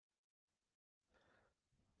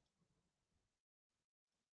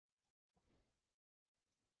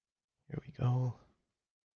 Here we go.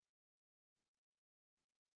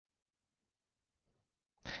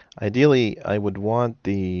 Ideally, I would want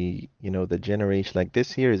the generation, like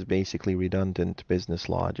this here is basically redundant business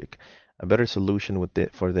logic. A better solution with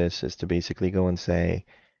it for this is to basically go and say,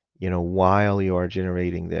 while you are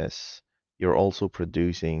generating this, you're also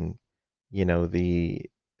producing, the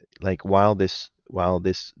like while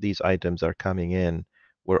these items are coming in,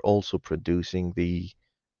 we're also producing the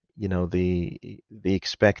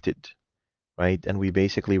expected, right? And we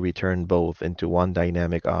basically return both into one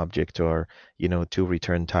dynamic object or, two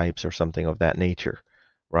return types or something of that nature,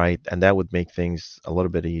 right? And that would make things a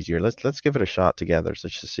little bit easier. Let's give it a shot together, so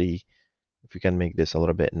just to see if we can make this a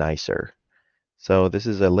little bit nicer. So this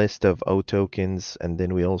is a list of O tokens, and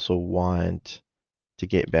then we also want to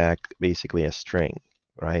get back basically a string,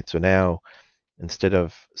 right? So now instead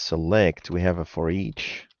of select, we have a for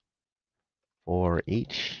each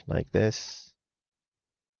like this.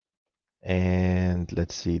 And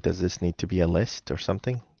let's see, does this need to be a list or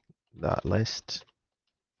something? Dot list.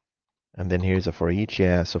 And then here's a for each.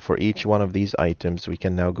 Yeah, so for each one of these items, we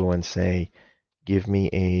can now go and say, give me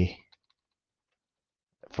a,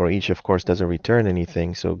 for each, of course, doesn't return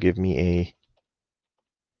anything. So give me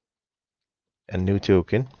a new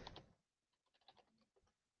token.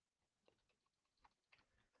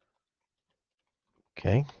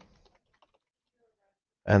 Okay.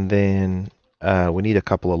 And then we need a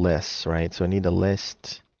couple of lists, right? So I need a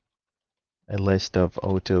list of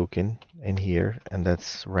O token in here, and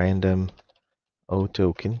that's random O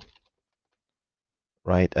token,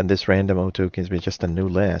 right? And this random O token is just a new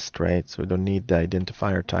list, right? So we don't need the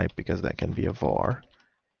identifier type because that can be a var.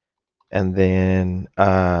 And then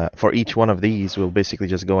for each one of these, we'll basically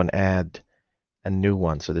just go and add a new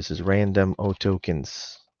one. So this is random O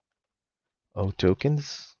tokens. O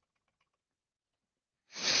tokens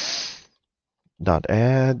dot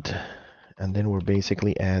add, and then we're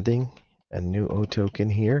basically adding a new O token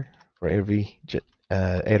here for every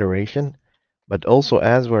iteration. But also,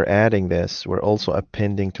 as we're adding this, we're also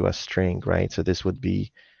appending to a string, right? So this would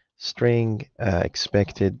be string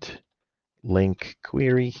expected link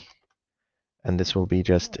query, and this will be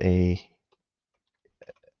just a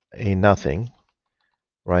nothing,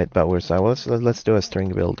 right? But we're saying, well, let's do a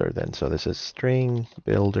string builder then. So this is string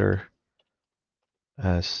builder,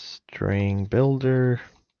 string builder.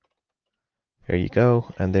 Here you go.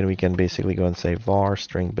 And then we can basically go and say var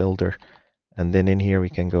string builder. And then in here we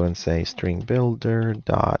can go and say string builder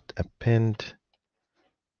dot append.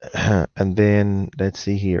 And then let's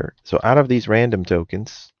see here. So out of these random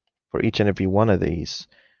tokens, for each and every one of these,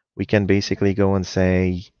 we can basically go and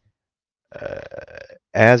say,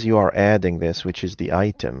 as you are adding this, which is the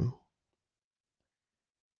item,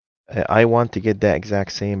 I want to get that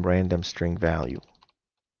exact same random string value.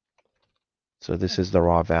 So this is the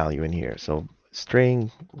raw value in here. So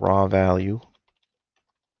string raw value.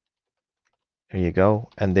 Here you go.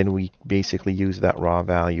 And then we basically use that raw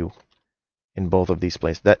value in both of these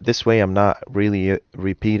places. This way I'm not really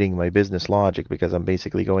repeating my business logic because I'm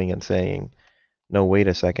basically going and saying, no, wait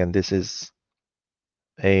a second, this is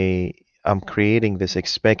I'm creating this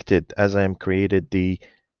expected as I'm created the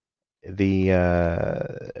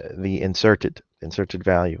inserted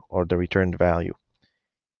value or the returned value.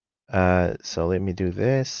 So let me do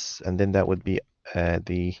this, and then that would be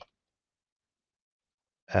the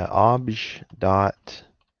obj dot,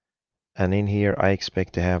 and in here I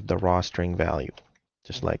expect to have the raw string value,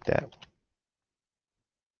 just like that.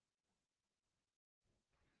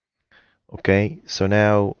 Okay, so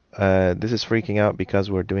now this is freaking out because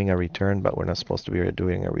we're doing a return, but we're not supposed to be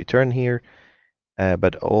doing a return here.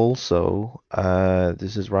 But also,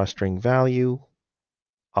 this is raw string value,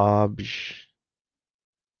 obj,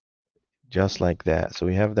 just like that. So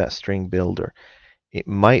we have that string builder. It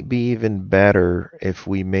might be even better if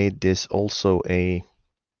we made this also a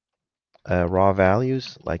raw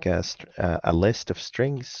values, like a list of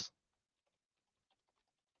strings.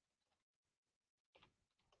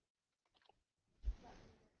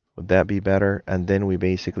 Would that be better? And then we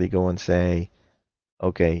basically go and say,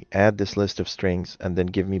 okay, add this list of strings and then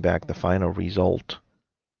give me back the final result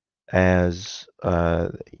as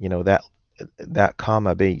that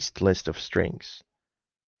comma based list of strings,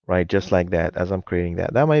 right? Just like that, as I'm creating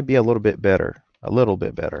that. That might be a little bit better, a little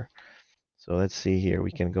bit better. So let's see here.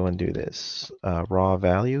 We can go and do this. Raw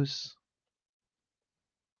values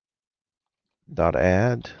dot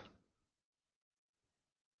add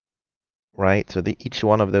right? So each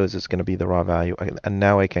one of those is going to be the raw value. And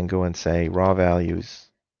now I can go and say raw values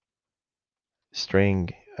string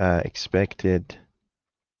expected,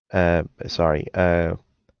 sorry,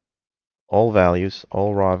 all values,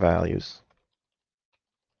 all raw values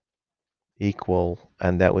equal,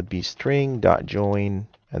 and that would be string dot join,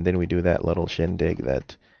 and then we do that little shindig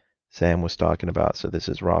that Sam was talking about. So this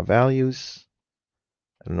is raw values.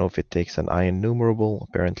 I don't know if it takes an IEnumerable.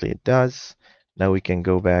 Apparently it does. Now we can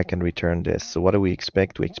go back and return this. So what do we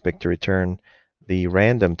expect? We expect to return the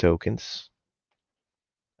random tokens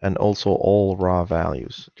and also all raw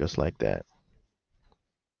values, just like that.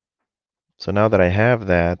 So now that I have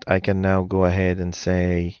that, I can now go ahead and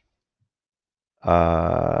say,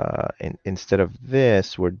 instead of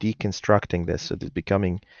this, we're deconstructing this. So it's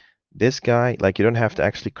becoming this guy. Like you don't have to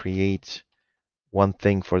actually create one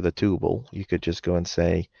thing for the tuple. You could just go and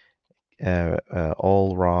say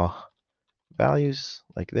all raw values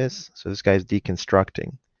like this. So this guy's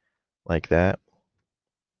deconstructing like that,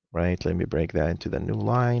 right? Let me break that into the new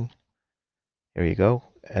line. Here you go.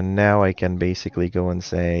 And now I can basically go and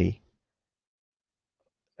say,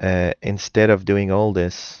 instead of doing all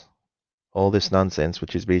this nonsense,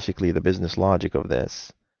 which is basically the business logic of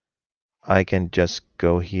this, I can just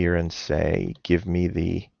go here and say, give me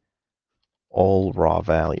the all raw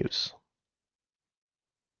values,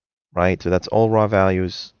 right? So that's all raw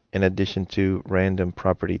values in addition to random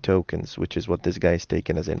property tokens, which is what this guy is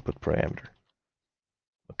taking as input parameter.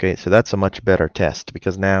 Okay, so that's a much better test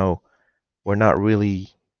because now we're not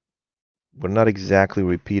exactly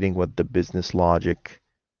repeating what the business logic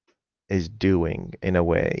is doing in a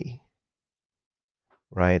way,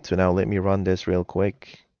 right? So now let me run this real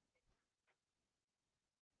quick.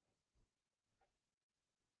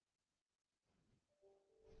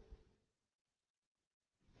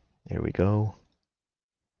 Here we go.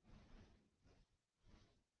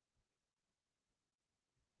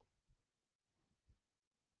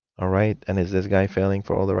 All right, and is this guy failing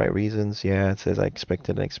for all the right reasons? Yeah, it says I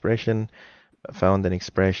expected an expression, found an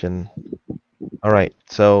expression. All right,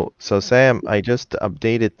 so Sam, I just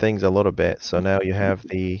updated things a little bit. So now you have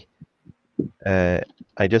the,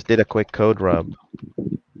 I just did a quick code rub,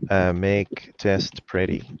 make test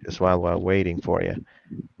pretty, just while we're waiting for you.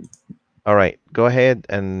 All right, go ahead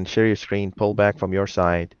and share your screen, pull back from your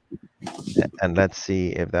side, and let's see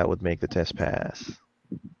if that would make the test pass.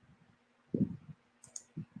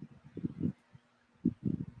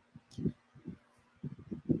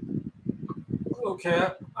 Okay.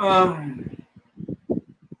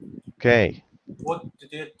 Okay. What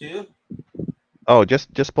did it do? Oh,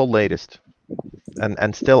 just pull latest,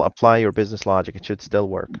 and still apply your business logic. It should still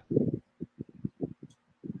work.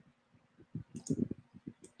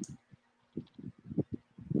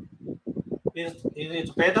 Is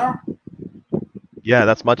it better? Yeah,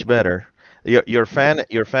 that's much better. Your fan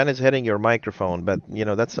is hitting your microphone, but you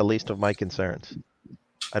know that's the least of my concerns.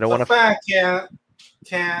 I don't The want to. fan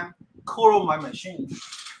can cool my machine.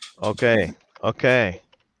 Okay, okay.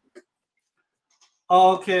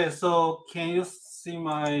 Okay, so can you see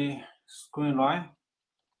my screen, right?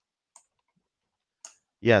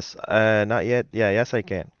 Yes, not yet. Yeah, yes, I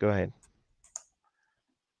can. Go ahead.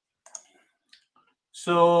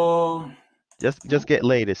 So Just get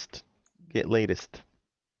latest. Get latest.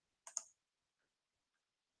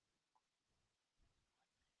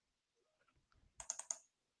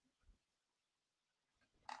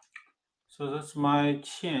 that's my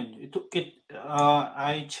change.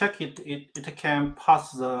 I check it. It can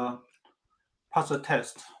pass the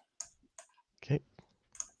test. Okay.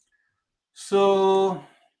 So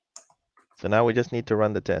So now we just need to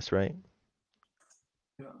run the test, right?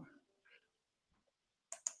 yeah.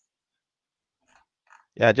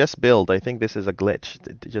 Yeah, just build. I think this is a glitch.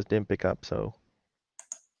 It just didn't pick up, so.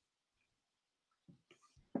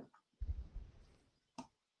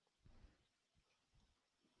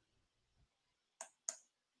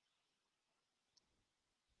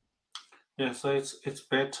 Yeah, so it's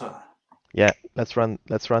better. Yeah, let's run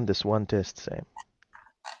this one test, Sam.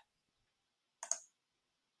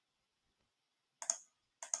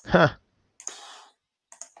 Huh.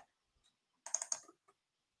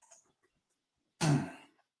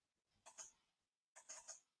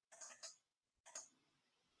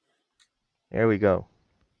 Here we go.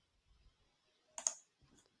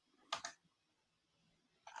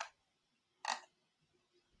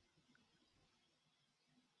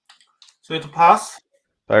 So it pass.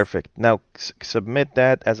 Perfect. Now submit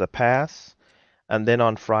that as a pass, and then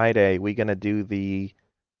on Friday we're gonna do the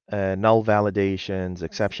null validations,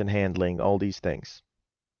 exception handling, all these things.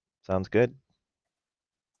 Sounds good?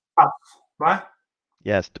 Pass, right?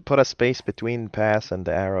 Yes, to put a space between pass and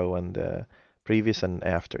the arrow and previous and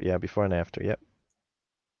after. Yeah, before and after. Yep.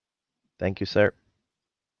 Thank you, sir.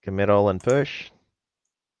 Commit all and push.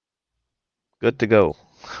 Good to go,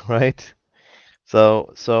 right?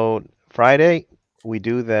 So Friday we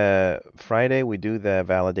do the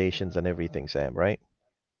validations and everything, Sam, right?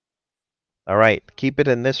 All right, keep it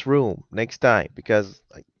in this room next time because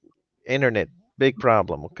like, internet, big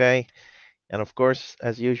problem, okay? And of course,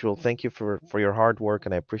 as usual, thank you for your hard work,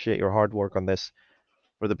 and I appreciate your hard work on this.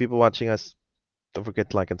 For the people watching us, don't forget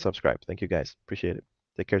to like and subscribe. Thank you guys. Appreciate it.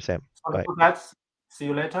 Take care, Sam. Sorry Bye. for that. See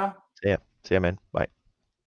you later. See ya. See ya, man. Bye.